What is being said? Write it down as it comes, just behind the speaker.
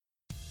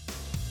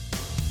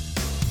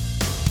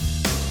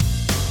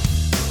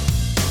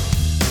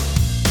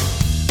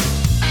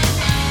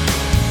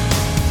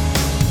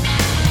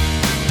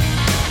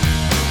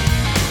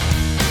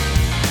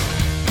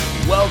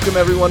Welcome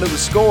everyone to the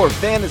Score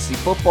Fantasy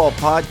Football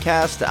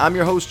Podcast. I'm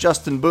your host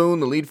Justin Boone,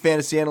 the lead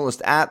fantasy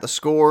analyst at the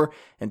Score,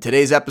 and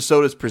today's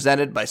episode is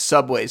presented by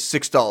Subway's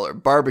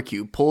 $6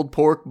 barbecue pulled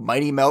pork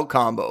Mighty Melt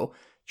combo.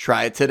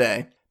 Try it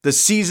today. The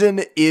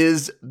season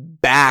is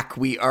back.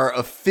 We are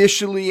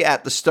officially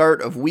at the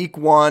start of week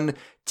 1.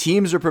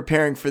 Teams are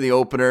preparing for the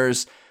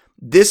openers.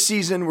 This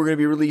season, we're going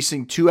to be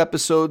releasing 2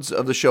 episodes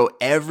of the show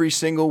every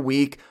single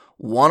week.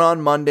 One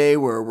on Monday,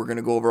 where we're going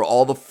to go over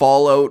all the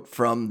fallout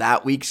from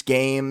that week's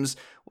games.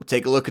 We'll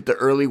take a look at the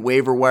early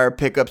waiver wire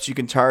pickups you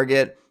can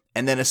target.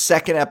 And then a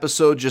second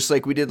episode, just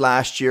like we did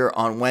last year,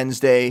 on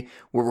Wednesday,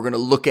 where we're going to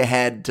look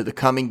ahead to the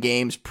coming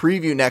games,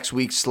 preview next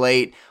week's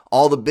slate,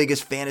 all the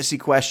biggest fantasy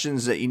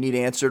questions that you need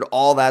answered,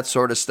 all that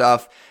sort of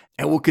stuff.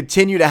 And we'll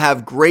continue to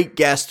have great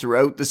guests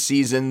throughout the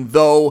season,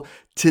 though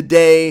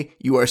today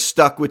you are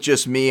stuck with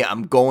just me.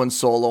 I'm going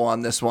solo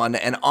on this one.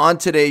 And on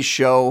today's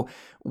show,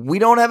 we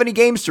don't have any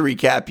games to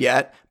recap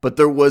yet, but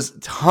there was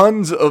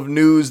tons of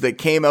news that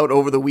came out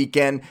over the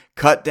weekend.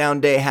 Cut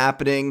down day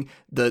happening.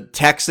 The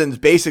Texans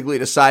basically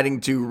deciding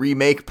to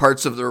remake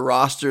parts of their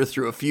roster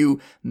through a few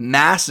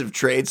massive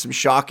trades, some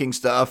shocking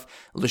stuff.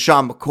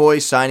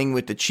 McCoy signing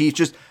with the Chiefs.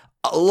 Just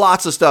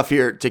lots of stuff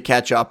here to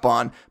catch up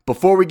on.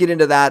 Before we get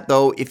into that,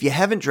 though, if you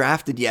haven't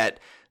drafted yet,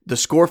 the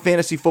Score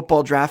Fantasy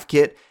Football Draft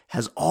Kit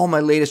has all my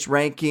latest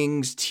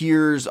rankings,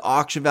 tiers,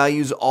 auction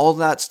values, all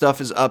that stuff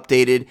is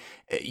updated.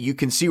 You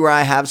can see where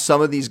I have some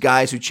of these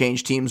guys who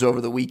changed teams over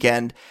the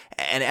weekend.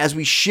 And as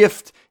we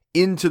shift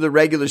into the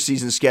regular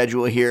season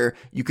schedule here,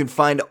 you can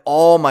find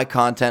all my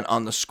content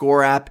on the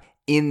Score app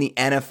in the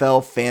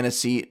NFL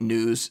Fantasy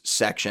News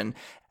section.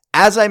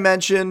 As I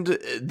mentioned,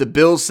 the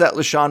Bills set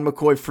LeSean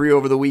McCoy free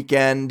over the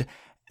weekend.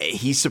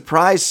 He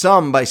surprised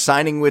some by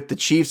signing with the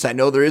Chiefs. I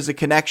know there is a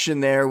connection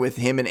there with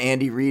him and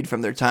Andy Reid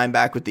from their time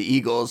back with the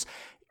Eagles.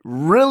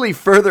 Really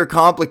further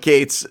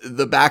complicates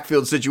the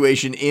backfield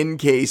situation in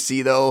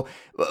KC, though.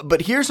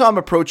 But here's how I'm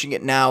approaching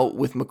it now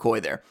with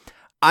McCoy there.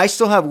 I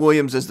still have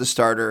Williams as the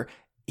starter.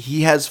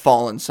 He has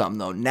fallen some,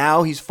 though.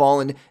 Now he's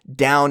fallen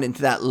down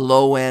into that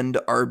low-end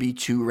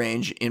RB2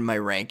 range in my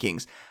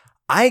rankings.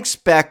 I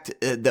expect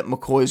that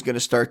McCoy is going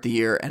to start the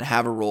year and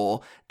have a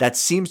role. That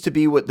seems to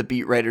be what the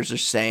beat writers are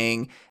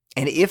saying.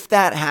 And if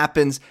that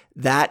happens,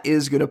 that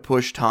is going to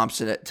push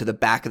Thompson to the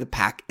back of the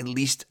pack, at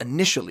least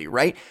initially,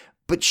 right?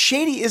 But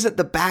Shady isn't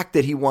the back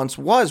that he once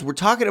was. We're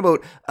talking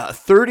about a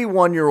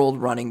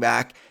 31-year-old running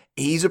back.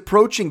 He's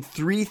approaching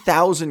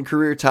 3,000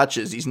 career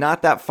touches. He's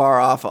not that far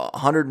off,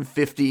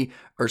 150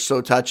 or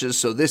so touches.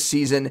 So this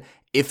season,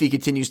 if he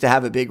continues to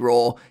have a big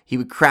role, he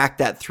would crack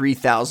that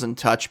 3,000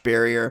 touch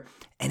barrier.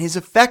 And his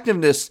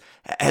effectiveness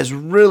has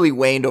really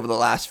waned over the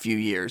last few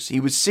years. He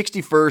was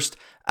 61st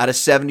out of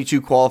 72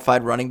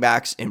 qualified running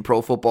backs in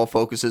Pro Football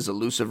Focus's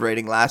elusive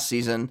rating last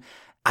season.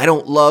 I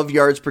don't love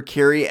yards per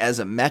carry as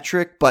a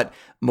metric, but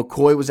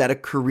McCoy was at a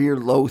career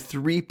low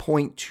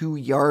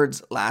 3.2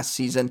 yards last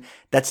season.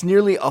 That's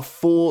nearly a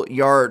full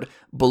yard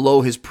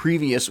below his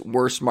previous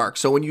worst mark.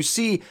 So when you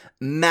see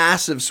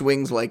massive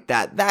swings like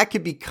that, that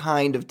could be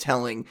kind of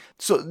telling.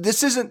 So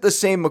this isn't the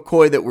same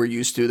McCoy that we're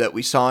used to that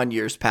we saw in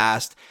years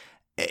past.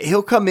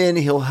 He'll come in,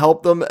 he'll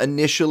help them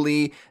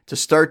initially to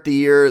start the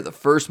year, the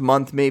first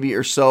month maybe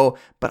or so,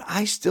 but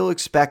I still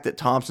expect that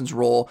Thompson's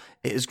role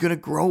is going to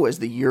grow as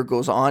the year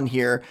goes on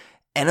here.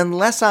 And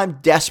unless I'm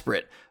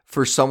desperate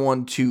for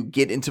someone to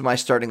get into my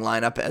starting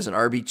lineup as an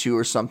RB2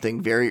 or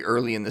something very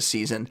early in the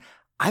season,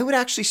 I would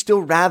actually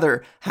still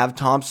rather have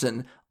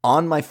Thompson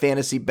on my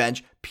fantasy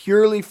bench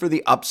purely for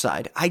the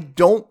upside. I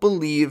don't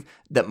believe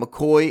that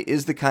McCoy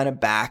is the kind of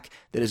back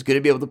that is going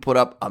to be able to put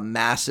up a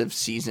massive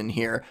season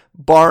here,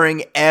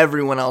 barring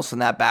everyone else in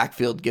that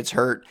backfield gets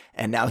hurt,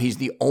 and now he's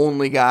the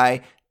only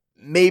guy.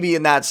 Maybe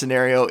in that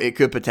scenario, it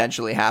could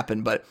potentially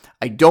happen, but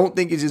I don't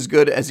think he's as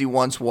good as he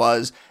once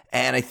was.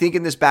 And I think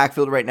in this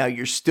backfield right now,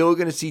 you're still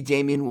going to see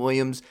Damian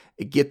Williams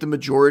get the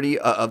majority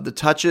of the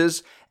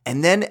touches.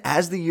 And then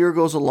as the year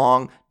goes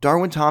along,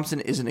 Darwin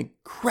Thompson is an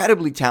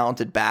incredibly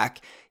talented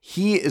back.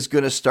 He is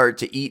going to start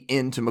to eat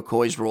into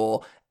McCoy's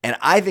role, and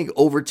I think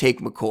overtake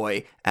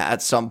McCoy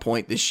at some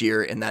point this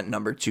year in that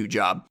number 2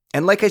 job.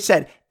 And like I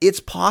said,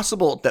 it's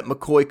possible that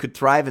McCoy could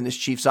thrive in this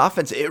Chiefs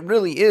offense. It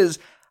really is.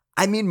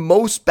 I mean,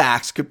 most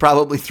backs could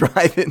probably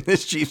thrive in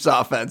this Chiefs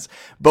offense.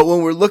 But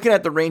when we're looking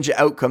at the range of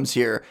outcomes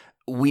here,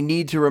 we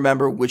need to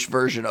remember which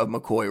version of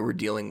McCoy we're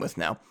dealing with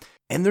now.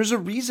 And there's a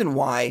reason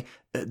why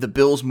the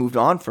Bills moved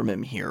on from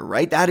him here,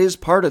 right? That is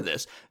part of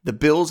this. The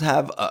Bills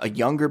have a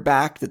younger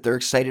back that they're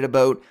excited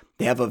about.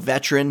 They have a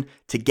veteran.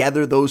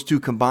 Together, those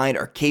two combined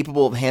are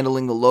capable of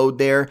handling the load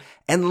there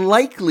and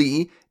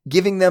likely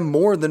giving them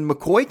more than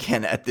McCoy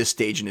can at this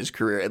stage in his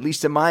career, at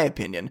least in my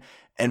opinion.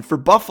 And for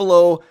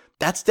Buffalo,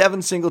 that's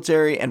Devin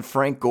Singletary and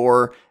Frank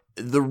Gore.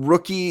 The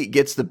rookie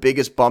gets the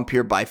biggest bump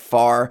here by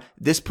far.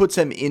 This puts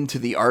him into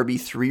the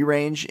RB3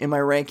 range in my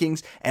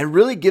rankings and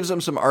really gives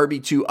him some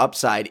RB2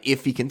 upside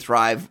if he can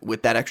thrive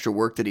with that extra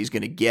work that he's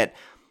going to get.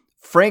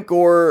 Frank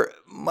Gore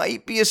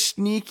might be a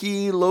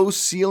sneaky, low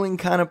ceiling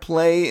kind of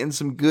play in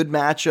some good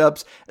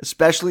matchups,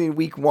 especially in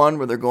week 1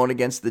 where they're going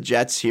against the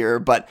Jets here.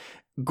 But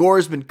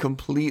Gore's been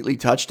completely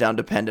touchdown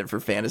dependent for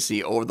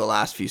fantasy over the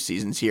last few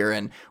seasons here.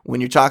 And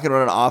when you're talking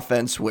about an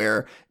offense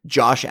where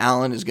Josh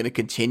Allen is going to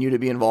continue to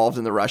be involved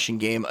in the rushing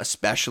game,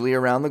 especially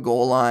around the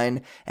goal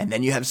line, and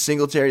then you have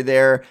Singletary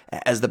there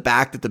as the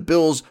back that the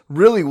Bills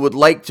really would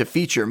like to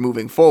feature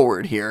moving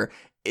forward here,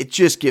 it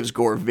just gives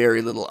Gore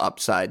very little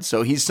upside.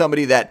 So he's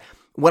somebody that,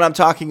 when I'm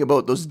talking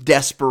about those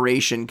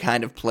desperation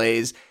kind of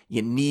plays,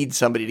 you need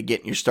somebody to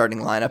get in your starting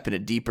lineup in a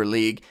deeper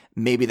league.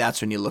 Maybe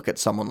that's when you look at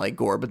someone like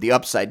Gore, but the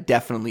upside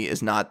definitely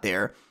is not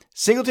there.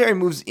 Singletary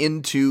moves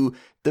into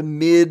the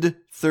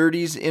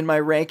mid-30s in my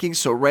rankings,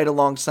 so right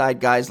alongside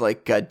guys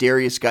like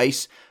Darius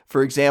Geis,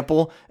 for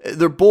example.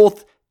 They're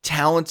both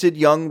talented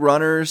young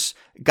runners,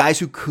 guys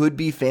who could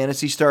be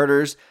fantasy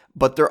starters,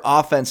 but their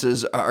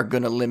offenses are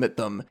going to limit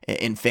them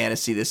in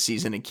fantasy this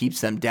season and keeps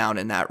them down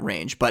in that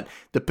range. But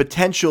the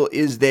potential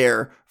is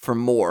there for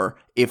more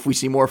if we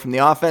see more from the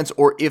offense,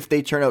 or if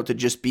they turn out to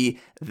just be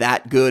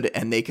that good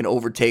and they can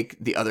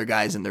overtake the other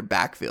guys in their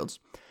backfields.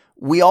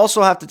 We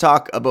also have to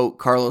talk about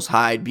Carlos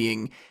Hyde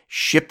being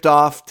shipped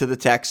off to the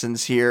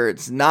Texans here.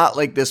 It's not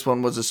like this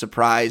one was a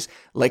surprise.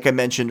 Like I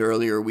mentioned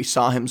earlier, we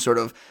saw him sort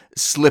of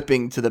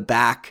slipping to the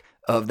back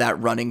of that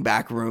running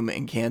back room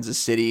in Kansas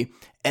City.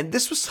 And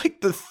this was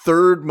like the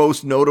third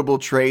most notable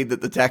trade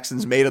that the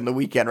Texans made on the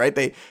weekend, right?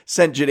 They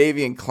sent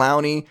Jadeveon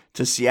Clowney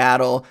to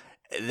Seattle.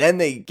 Then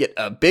they get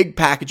a big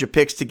package of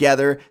picks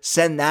together,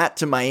 send that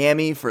to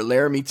Miami for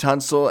Laramie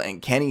Tunsil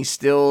and Kenny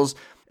Stills.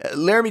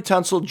 Laramie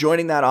Tunsil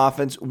joining that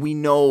offense, we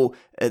know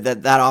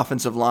that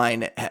offensive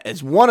line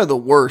is one of the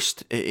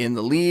worst in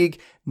the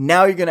league.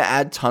 Now you're going to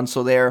add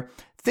Tunsil there.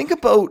 Think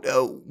about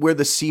where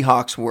the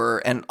Seahawks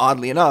were, and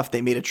oddly enough,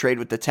 they made a trade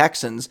with the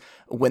Texans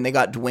when they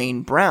got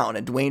Dwayne Brown,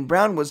 and Dwayne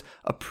Brown was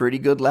a pretty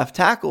good left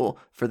tackle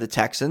for the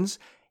Texans.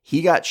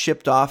 He got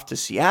shipped off to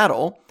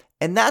Seattle,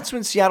 and that's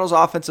when Seattle's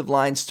offensive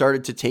line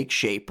started to take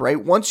shape,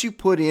 right? Once you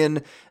put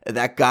in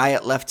that guy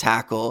at left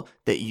tackle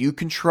that you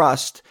can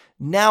trust,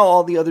 now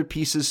all the other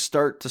pieces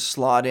start to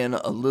slot in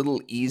a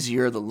little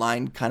easier. The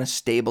line kind of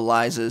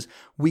stabilizes.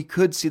 We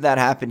could see that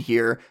happen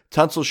here.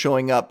 Tunsil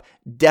showing up,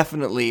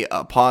 definitely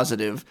a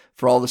positive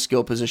for all the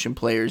skill position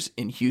players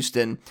in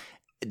Houston.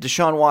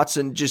 Deshaun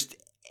Watson, just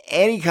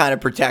any kind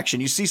of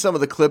protection. You see some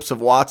of the clips of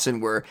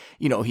Watson where,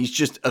 he's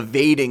just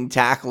evading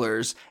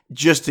tacklers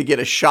just to get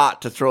a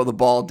shot to throw the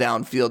ball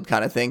downfield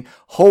kind of thing.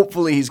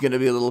 Hopefully he's going to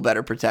be a little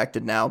better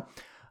protected now.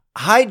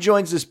 Hyde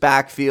joins this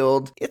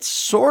backfield. It's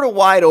sort of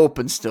wide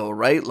open still,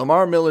 right?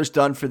 Lamar Miller's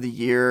done for the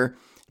year.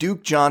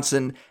 Duke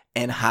Johnson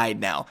and Hyde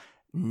now.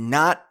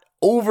 Not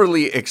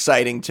overly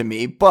exciting to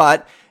me,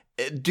 but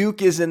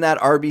Duke is in that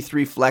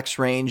RB3 flex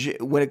range.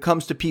 When it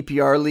comes to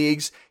PPR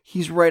leagues,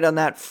 he's right on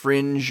that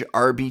fringe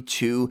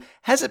RB2.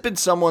 Hasn't been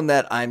someone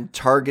that I'm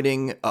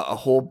targeting a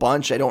whole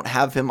bunch. I don't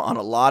have him on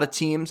a lot of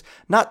teams.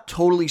 Not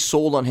totally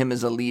sold on him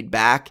as a lead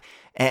back.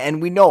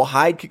 And we know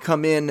Hyde could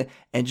come in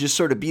and just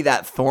sort of be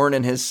that thorn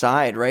in his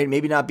side, right?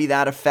 Maybe not be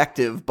that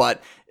effective,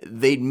 but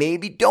they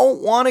maybe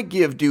don't want to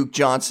give Duke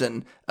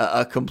Johnson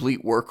a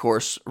complete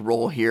workhorse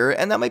role here.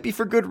 And that might be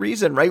for good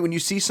reason, right? When you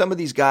see some of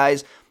these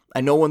guys,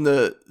 I know when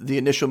the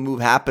initial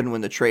move happened,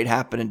 when the trade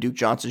happened and Duke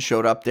Johnson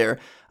showed up there,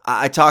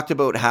 I talked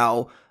about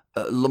how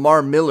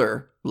Lamar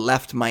Miller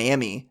left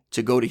Miami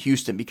to go to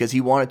Houston because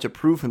he wanted to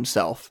prove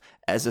himself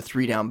as a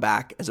 3-down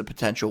back, as a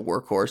potential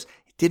workhorse.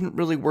 Didn't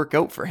really work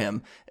out for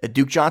him.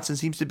 Duke Johnson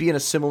seems to be in a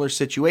similar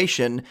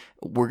situation.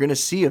 We're going to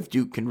see if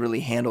Duke can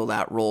really handle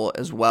that role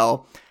as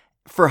well.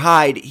 For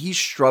Hyde, he's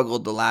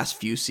struggled the last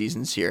few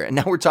seasons here. And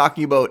now we're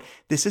talking about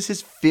this is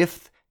his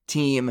 5th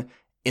team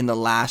in the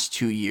last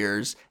 2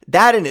 years.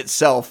 That in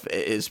itself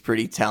is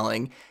pretty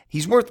telling.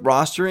 He's worth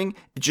rostering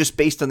just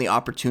based on the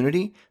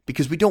opportunity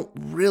because we don't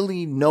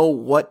really know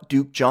what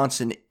Duke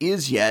Johnson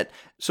is yet.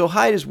 So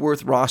Hyde is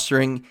worth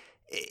rostering.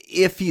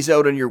 If he's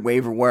out on your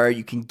waiver wire,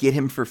 you can get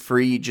him for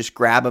free. Just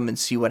grab him and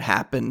see what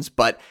happens.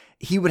 But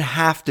he would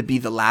have to be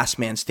the last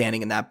man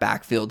standing in that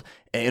backfield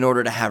in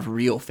order to have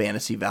real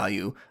fantasy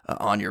value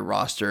on your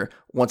roster.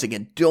 Once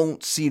again,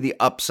 don't see the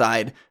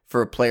upside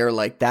for a player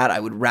like that. I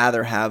would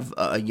rather have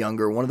a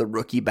younger, one of the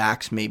rookie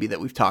backs maybe that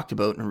we've talked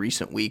about in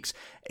recent weeks.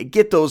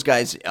 Get those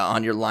guys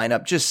on your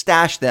lineup. Just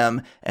stash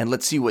them and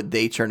let's see what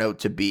they turn out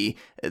to be.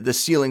 The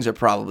ceilings are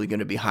probably going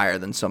to be higher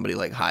than somebody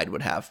like Hyde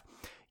would have.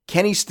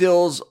 Kenny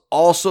Stills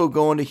also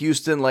going to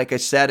Houston, like I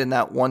said in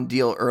that one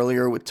deal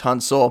earlier with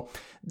Tunsil.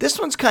 This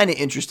one's kind of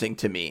interesting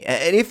to me.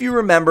 And if you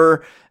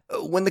remember,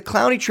 when the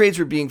Clowney trades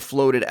were being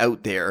floated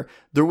out there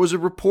was a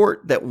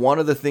report that one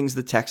of the things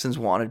the Texans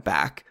wanted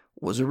back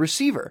was a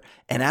receiver.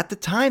 And at the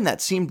time,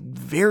 that seemed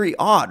very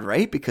odd,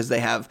 right? Because they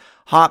have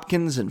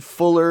Hopkins and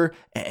Fuller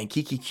and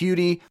Kiki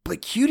Cutie.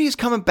 But Cutie is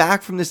coming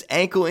back from this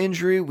ankle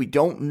injury. We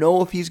don't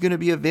know if he's going to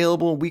be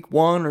available week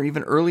 1 or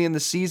even early in the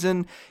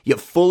season. You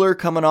have Fuller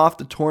coming off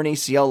the torn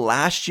ACL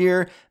last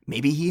year.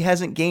 Maybe he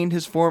hasn't gained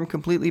his form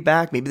completely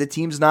back. Maybe the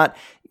team's not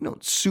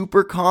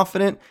super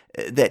confident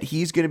that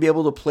he's going to be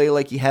able to play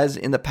like he has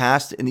in the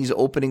past in these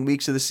opening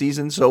weeks of the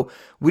season. So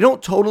we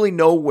don't totally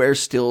know where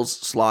Stills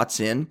slots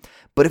in,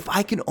 but if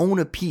I can own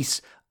a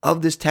piece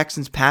of this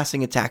Texans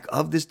passing attack,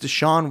 of this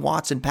Deshaun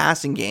Watson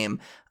passing game,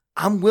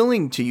 I'm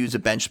willing to use a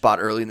bench spot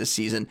early in the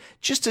season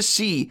just to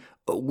see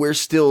where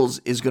Stills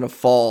is going to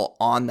fall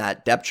on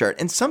that depth chart.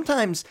 And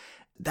sometimes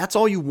that's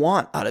all you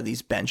want out of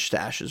these bench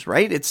stashes,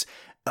 right? It's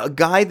a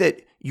guy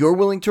that you're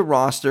willing to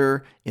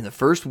roster in the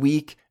first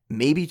week,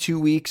 maybe 2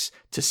 weeks,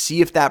 to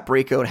see if that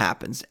breakout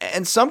happens.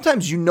 And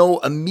sometimes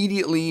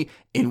immediately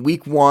in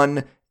week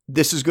 1,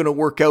 this is going to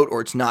work out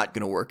or it's not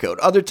going to work out.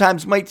 Other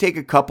times might take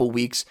a couple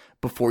weeks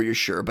before you're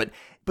sure. But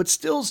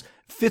Stills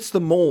fits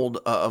the mold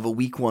of a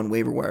week 1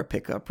 waiver wire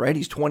pickup, right?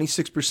 He's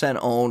 26%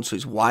 owned, so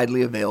he's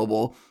widely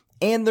available.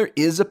 And there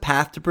is a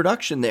path to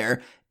production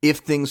there if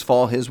things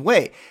fall his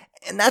way.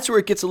 And that's where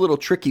it gets a little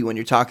tricky when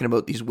you're talking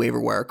about these waiver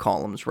wire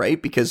columns,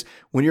 right? Because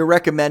when you're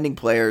recommending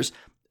players,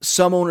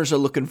 some owners are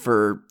looking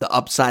for the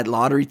upside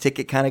lottery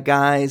ticket kind of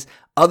guys.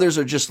 Others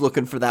are just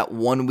looking for that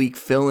 1 week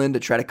fill-in to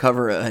try to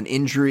cover an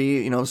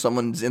injury.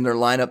 Someone's in their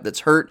lineup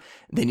that's hurt.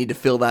 They need to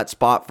fill that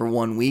spot for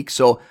 1 week.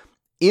 So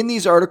in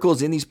these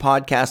articles, in these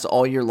podcasts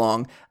all year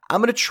long, I'm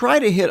going to try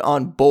to hit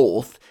on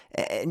both.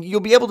 And you'll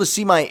be able to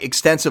see my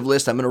extensive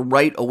list. I'm going to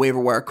write a waiver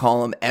wire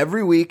column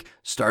every week,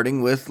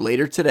 starting with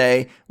later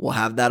today. We'll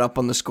have that up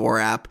on the Score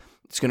app.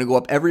 It's going to go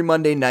up every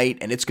Monday night,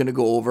 and it's going to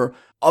go over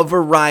a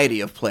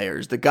variety of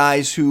players. The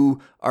guys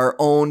who are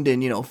owned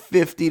in,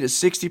 50 to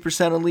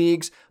 60% of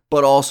leagues,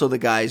 but also the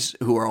guys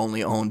who are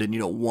only owned in,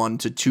 1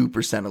 to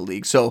 2% of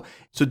leagues. So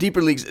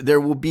deeper leagues,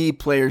 there will be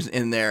players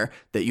in there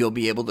that you'll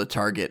be able to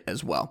target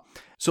as well.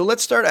 So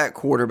let's start at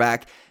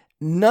quarterback.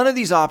 None of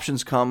these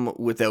options come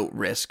without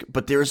risk,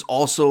 but there's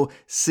also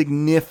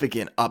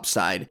significant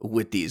upside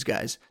with these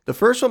guys. The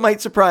first one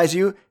might surprise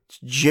you. It's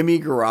Jimmy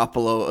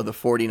Garoppolo of the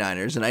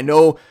 49ers. And I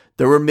know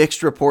there were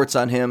mixed reports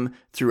on him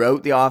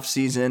throughout the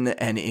offseason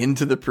and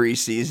into the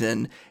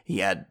preseason. He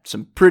had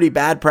some pretty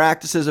bad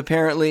practices,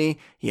 apparently.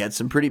 He had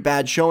some pretty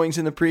bad showings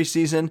in the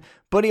preseason,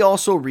 but he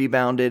also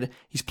rebounded.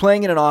 He's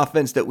playing in an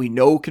offense that we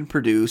know can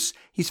produce.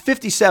 He's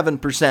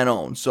 57%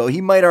 owned, so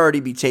he might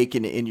already be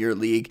taken in your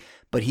league,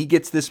 but he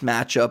gets this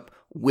matchup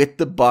with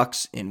the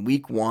Bucs in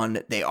week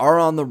 1. They are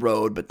on the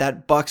road, but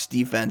that Bucs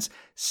defense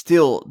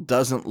still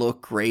doesn't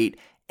look great.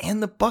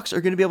 And the Bucs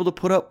are going to be able to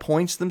put up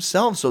points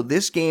themselves. So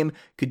this game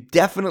could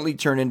definitely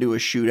turn into a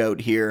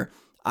shootout here.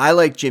 I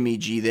like Jimmy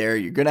G there.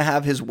 You're going to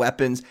have his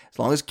weapons. As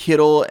long as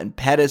Kittle and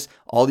Pettis,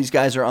 all these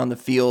guys are on the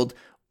field,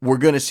 we're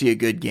going to see a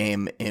good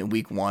game in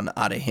week 1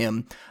 out of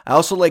him. I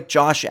also like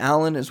Josh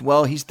Allen as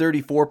well. He's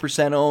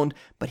 34% owned,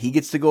 but he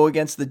gets to go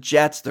against the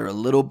Jets. They're a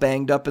little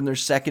banged up in their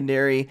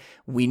secondary.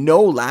 We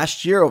know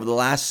last year, over the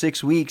last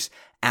 6 weeks,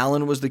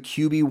 Allen was the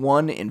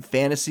QB1 in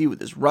fantasy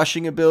with his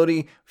rushing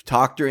ability. We've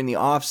talked during the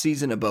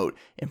offseason about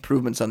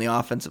improvements on the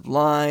offensive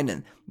line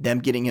and them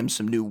getting him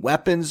some new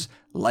weapons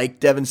like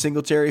Devin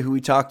Singletary, who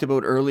we talked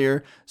about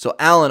earlier. So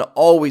Allen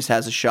always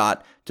has a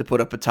shot to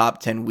put up a top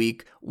 10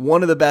 week.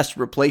 One of the best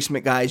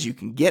replacement guys you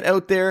can get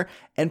out there,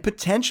 and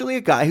potentially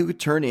a guy who could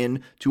turn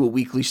into a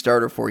weekly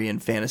starter for you in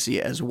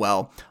fantasy as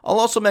well. I'll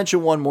also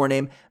mention one more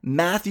name,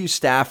 Matthew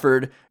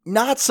Stafford.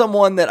 Not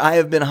someone that I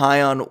have been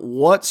high on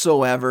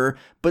whatsoever,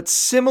 but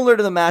similar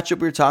to the matchup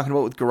we were talking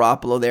about with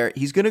Garoppolo there,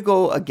 he's going to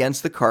go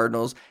against the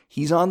Cardinals.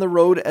 He's on the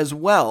road as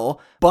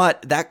well,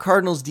 but that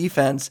Cardinals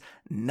defense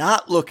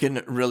not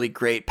looking really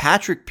great.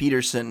 Patrick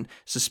Peterson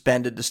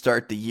suspended to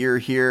start the year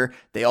here.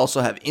 They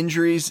also have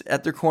injuries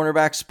at their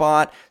cornerback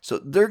spot, so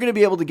they're going to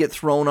be able to get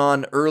thrown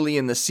on early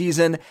in the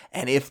season.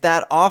 And if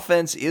that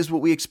offense is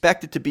what we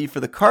expect it to be for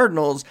the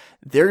Cardinals,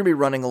 they're going to be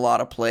running a lot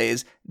of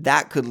plays.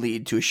 That could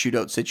lead to a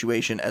shootout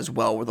situation as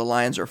well, where the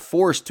Lions are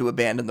forced to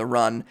abandon the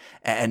run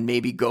and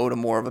maybe go to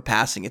more of a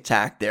passing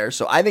attack there.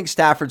 So I think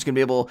Stafford's going to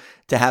be able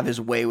to have his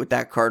way with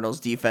that Cardinals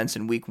defense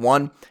in week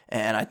 1,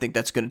 and I think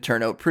that's going to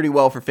turn out pretty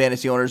well for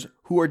fantasy owners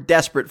who are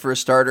desperate for a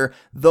starter,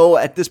 though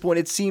at this point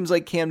it seems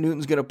like Cam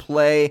Newton's going to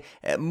play.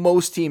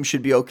 Most teams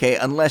should be okay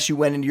unless you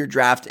went into your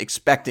draft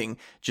expecting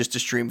just to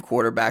stream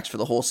quarterbacks for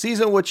the whole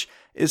season, which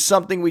is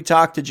something we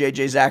talked to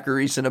JJ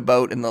Zacharyson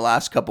about in the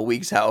last couple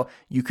weeks, how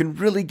you can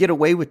really get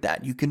away with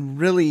that. You can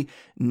really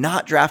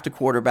not draft a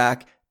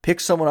quarterback, pick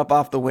someone up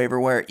off the waiver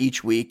wire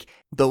each week,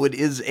 though it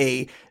is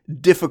a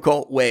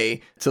difficult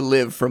way to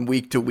live from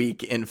week to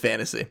week in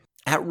fantasy.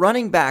 At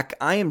running back,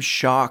 I am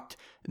shocked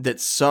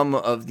that some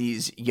of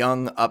these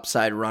young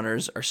upside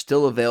runners are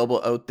still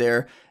available out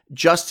there.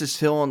 Justice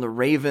Hill on the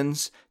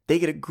Ravens, they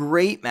get a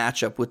great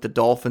matchup with the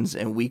Dolphins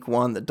in week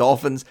 1. The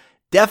Dolphins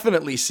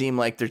definitely seem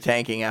like they're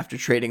tanking after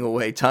trading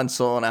away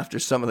Tunsil and after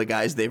some of the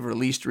guys they've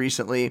released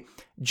recently.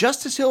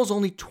 Justice Hill is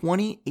only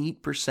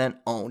 28%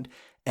 owned.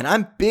 And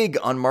I'm big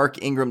on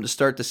Mark Ingram to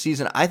start the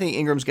season. I think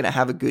Ingram's going to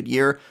have a good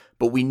year,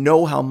 but we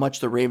know how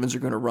much the Ravens are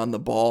going to run the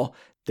ball.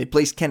 They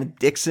placed Kenneth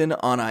Dixon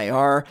on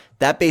IR.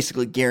 That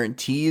basically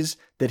guarantees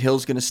that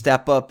Hill's going to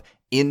step up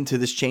into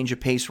this change of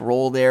pace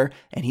role there.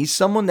 And he's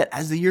someone that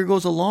as the year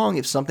goes along,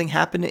 if something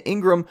happened to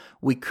Ingram,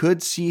 we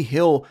could see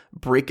Hill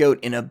break out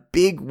in a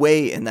big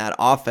way in that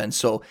offense.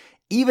 So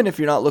even if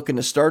you're not looking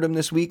to start him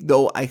this week,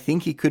 though I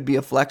think he could be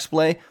a flex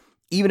play,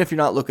 even if you're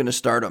not looking to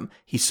start him,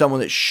 he's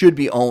someone that should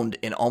be owned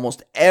in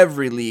almost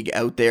every league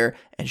out there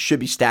and should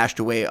be stashed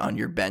away on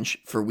your bench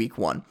for week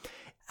 1.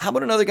 How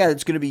about another guy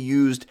that's going to be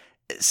used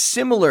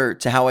similar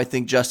to how I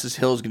think Justice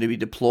Hill is going to be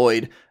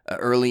deployed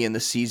early in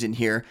the season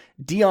here?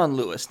 Dion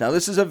Lewis. Now,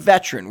 this is a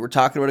veteran. We're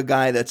talking about a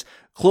guy that's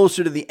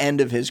closer to the end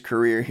of his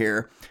career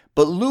here,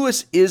 but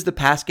Lewis is the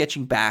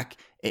pass-catching back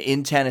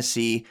in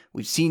Tennessee.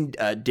 We've seen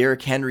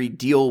Derrick Henry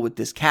deal with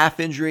this calf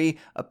injury.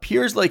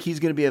 Appears like he's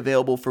going to be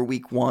available for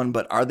week 1,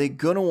 but are they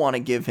going to want to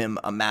give him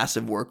a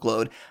massive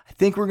workload? I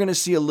think we're going to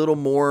see a little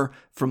more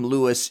from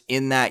Lewis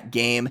in that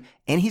game,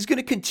 and he's going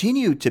to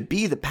continue to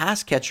be the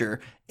pass catcher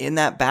in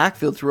that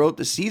backfield throughout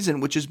the season,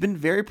 which has been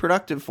very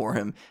productive for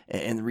him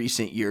in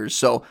recent years.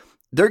 So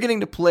they're getting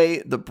to play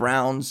the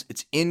Browns.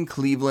 It's in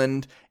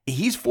Cleveland.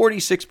 He's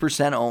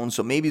 46% owned,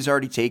 so maybe he's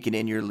already taken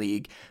in your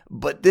league.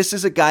 But this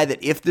is a guy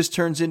that if this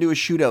turns into a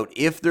shootout,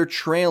 if they're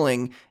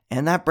trailing,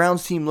 and that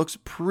Browns team looks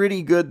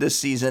pretty good this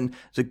season,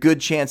 there's a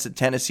good chance that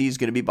Tennessee is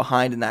going to be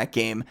behind in that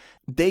game.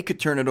 They could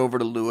turn it over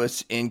to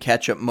Lewis in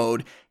catch-up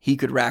mode. He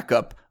could rack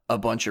up a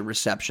bunch of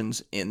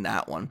receptions in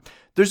that one.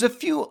 There's a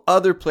few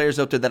other players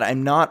out there that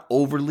I'm not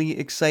overly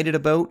excited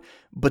about,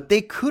 but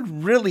they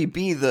could really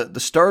be the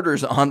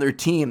starters on their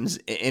teams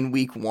in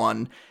week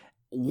 1.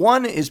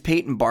 One is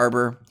Peyton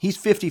Barber. He's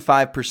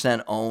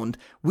 55% owned.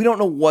 We don't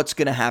know what's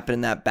going to happen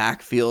in that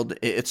backfield.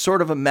 It's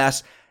sort of a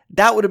mess.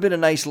 That would have been a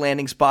nice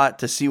landing spot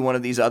to see one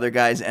of these other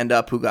guys end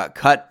up who got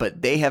cut,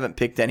 but they haven't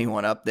picked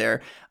anyone up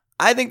there.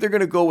 I think they're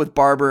going to go with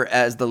Barber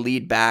as the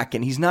lead back,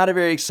 and he's not a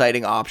very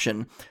exciting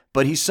option,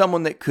 but he's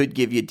someone that could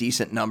give you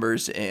decent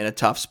numbers in a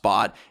tough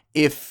spot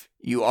if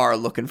you are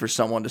looking for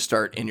someone to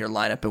start in your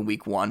lineup in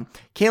week 1.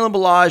 Kalen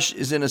Ballage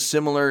is in a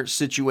similar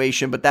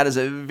situation, but that is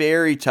a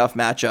very tough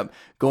matchup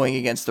going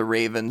against the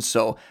Ravens,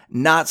 so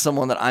not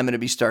someone that I'm going to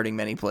be starting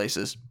many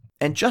places.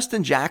 And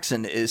Justin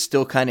Jackson is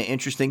still kind of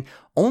interesting,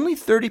 only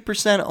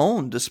 30%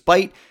 owned,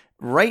 despite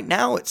right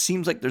now it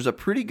seems like there's a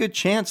pretty good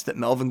chance that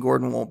Melvin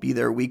Gordon won't be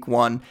there week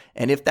 1,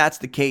 and if that's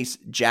the case,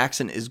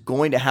 Jackson is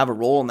going to have a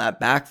role in that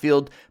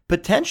backfield,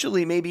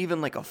 potentially maybe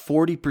even like a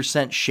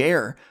 40%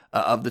 share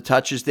of the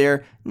touches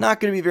there. Not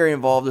going to be very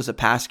involved as a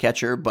pass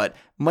catcher, but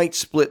might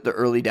split the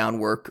early down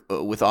work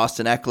with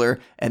Austin Eckler,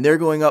 and they're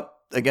going up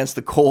against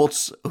the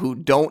Colts, who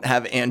don't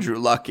have Andrew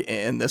Luck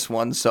in this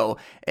one. So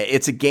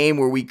it's a game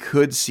where we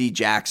could see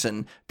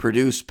Jackson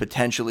produce,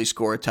 potentially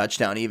score a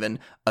touchdown, even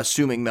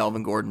assuming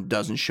Melvin Gordon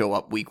doesn't show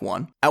up week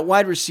 1. At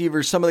wide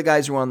receiver, some of the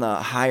guys who are on the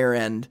higher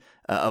end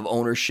of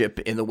ownership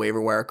in the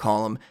waiver wire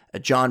column.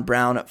 John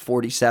Brown at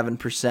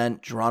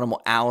 47%, Geronimo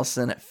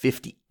Allison at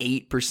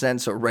 58%,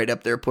 so right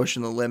up there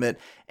pushing the limit,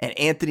 and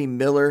Anthony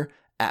Miller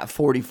at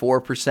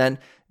 44%.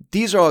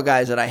 These are all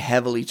guys that I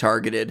heavily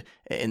targeted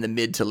in the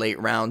mid to late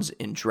rounds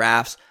in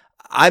drafts.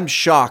 I'm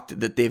shocked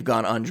that they've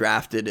gone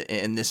undrafted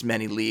in this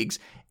many leagues.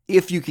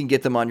 If you can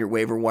get them on your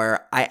waiver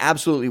wire, I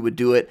absolutely would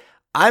do it.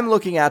 I'm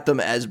looking at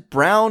them as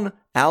Brown,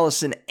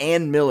 Allison,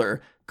 and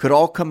Miller could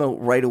all come out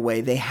right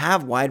away. They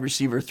have wide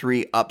receiver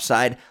 3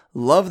 upside.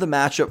 Love the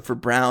matchup for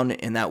Brown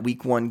in that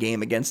week 1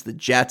 game against the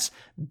Jets.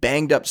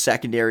 Banged up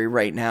secondary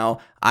right now.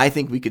 I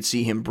think we could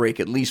see him break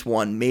at least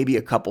one, maybe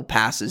a couple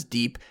passes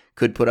deep.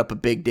 Could put up a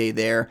big day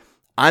there.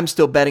 I'm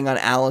still betting on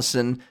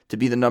Allison to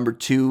be the number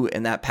 2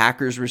 in that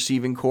Packers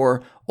receiving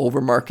core over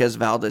Marquez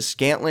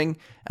Valdes-Scantling.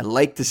 I'd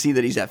like to see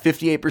that he's at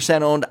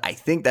 58% owned. I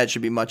think that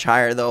should be much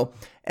higher though.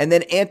 And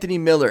then Anthony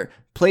Miller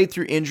played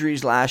through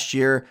injuries last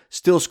year,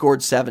 still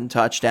scored 7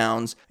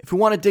 touchdowns. If we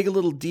want to dig a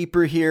little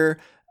deeper here,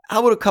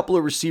 how about a couple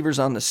of receivers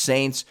on the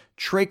Saints?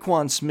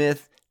 Traquan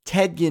Smith,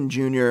 Ted Ginn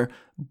Jr.,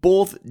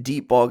 both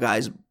deep ball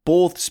guys,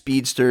 both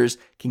speedsters,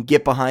 can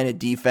get behind a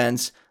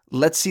defense.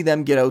 Let's see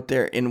them get out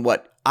there in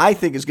what I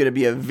think is going to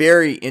be a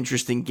very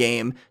interesting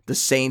game. The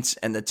Saints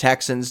and the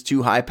Texans,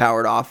 2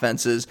 high-powered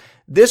offenses.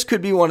 This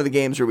could be one of the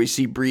games where we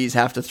see Breeze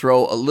have to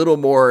throw a little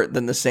more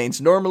than the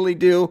Saints normally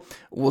do.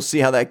 We'll see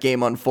how that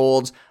game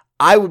unfolds.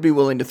 I would be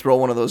willing to throw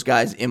one of those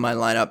guys in my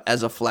lineup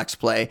as a flex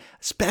play,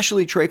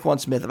 especially Traquan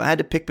Smith. If I had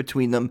to pick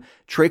between them,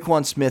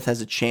 Traquan Smith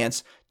has a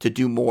chance to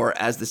do more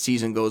as the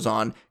season goes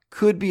on.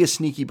 Could be a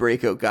sneaky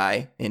breakout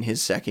guy in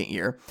his second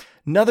year.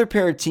 Another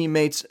pair of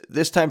teammates,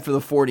 this time for the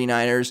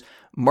 49ers,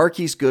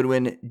 Marquise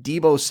Goodwin,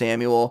 Deebo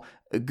Samuel.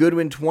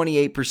 Goodwin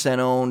 28%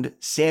 owned,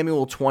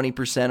 Samuel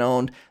 20%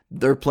 owned.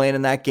 They're playing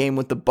in that game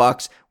with the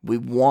Bucs. We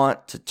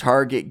want to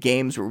target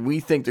games where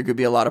we think there could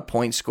be a lot of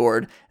points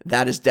scored.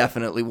 That is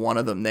definitely one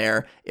of them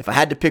there. If I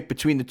had to pick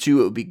between the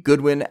two, it would be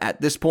Goodwin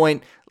at this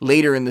point.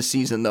 Later in the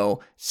season,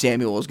 though,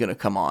 Samuel is going to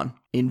come on.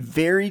 In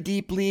very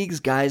deep leagues,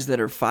 guys that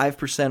are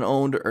 5%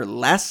 owned or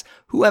less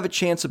who have a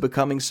chance of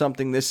becoming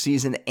something this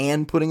season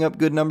and putting up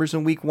good numbers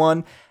in week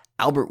 1,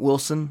 Albert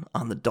Wilson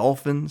on the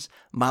Dolphins,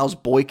 Miles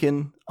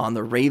Boykin on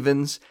the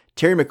Ravens,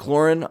 Terry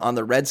McLaurin on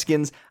the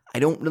Redskins. I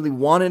don't really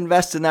want to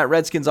invest in that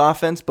Redskins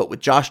offense, but with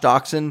Josh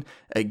Doxson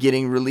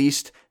getting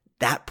released,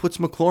 that puts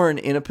McLaurin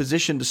in a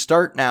position to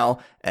start now.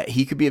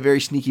 He could be a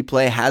very sneaky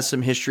play, has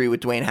some history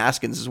with Dwayne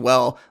Haskins as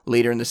well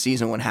later in the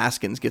season when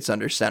Haskins gets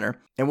under center.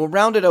 And we'll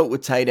round it out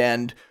with tight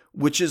end,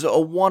 which is a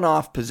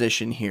one-off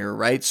position here,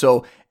 right?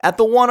 So at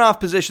the one-off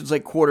positions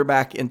like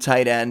quarterback and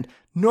tight end,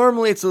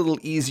 normally it's a little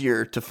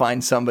easier to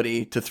find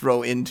somebody to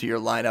throw into your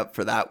lineup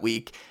for that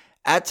week.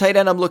 At tight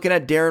end, I'm looking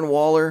at Darren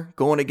Waller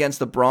going against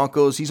the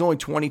Broncos. He's only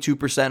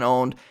 22%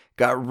 owned.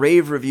 Got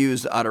rave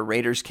reviews out of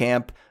Raiders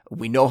camp.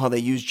 We know how they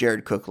used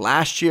Jared Cook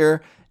last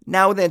year.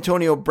 Now with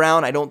Antonio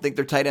Brown, I don't think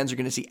their tight ends are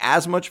going to see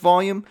as much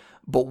volume,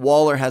 but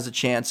Waller has a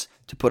chance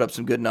to put up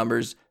some good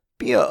numbers,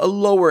 be a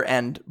lower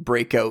end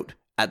breakout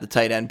at the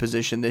tight end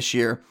position this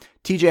year.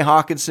 TJ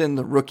Hawkinson,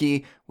 the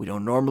rookie, we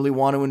don't normally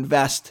want to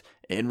invest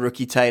in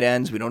rookie tight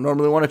ends. We don't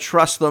normally want to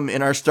trust them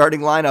in our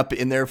starting lineup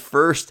in their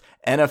first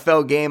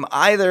NFL game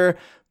either.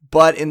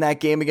 But in that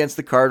game against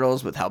the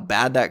Cardinals, with how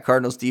bad that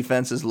Cardinals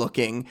defense is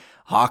looking,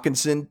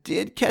 Hawkinson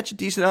did catch a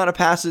decent amount of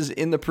passes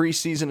in the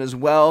preseason as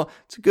well.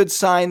 It's a good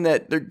sign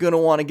that they're going to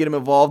want to get him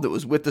involved. It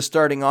was with the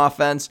starting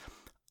offense.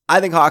 I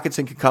think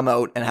Hawkinson can come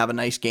out and have a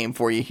nice game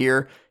for you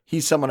here.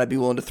 He's someone I'd be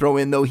willing to throw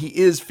in, though he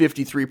is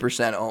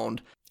 53%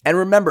 owned. And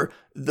remember,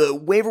 the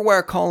waiver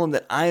wire column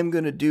that I am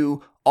going to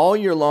do all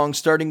year long,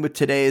 starting with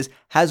today's,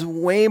 has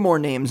way more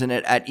names in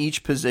it at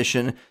each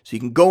position. So you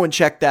can go and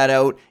check that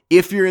out.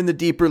 If you're in the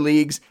deeper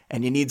leagues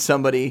and you need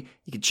somebody,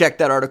 you can check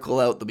that article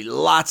out. There'll be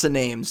lots of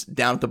names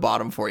down at the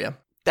bottom for you.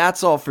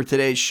 That's all for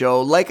today's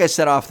show. Like I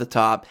said off the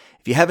top,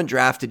 if you haven't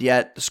drafted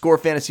yet, the Score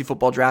Fantasy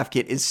Football Draft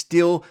Kit is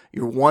still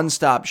your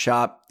one-stop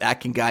shop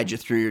that can guide you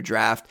through your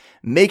draft.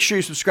 Make sure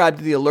you subscribe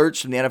to the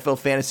alerts from the NFL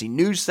Fantasy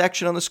News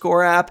section on the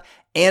Score app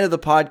and to the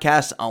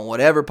podcast on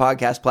whatever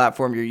podcast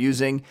platform you're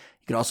using.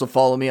 You can also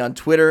follow me on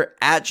Twitter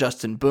at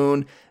Justin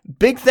Boone.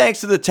 Big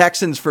thanks to the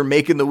Texans for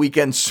making the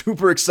weekend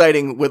super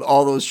exciting with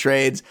all those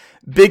trades.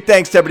 Big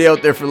thanks to everybody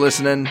out there for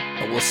listening,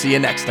 and we'll see you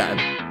next time.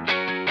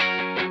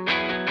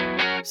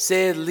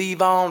 Said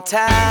leave on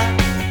time,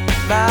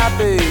 my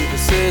baby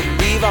said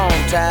leave on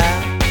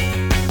time.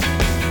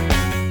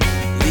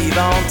 Leave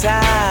on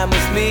time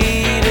with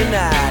me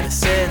tonight.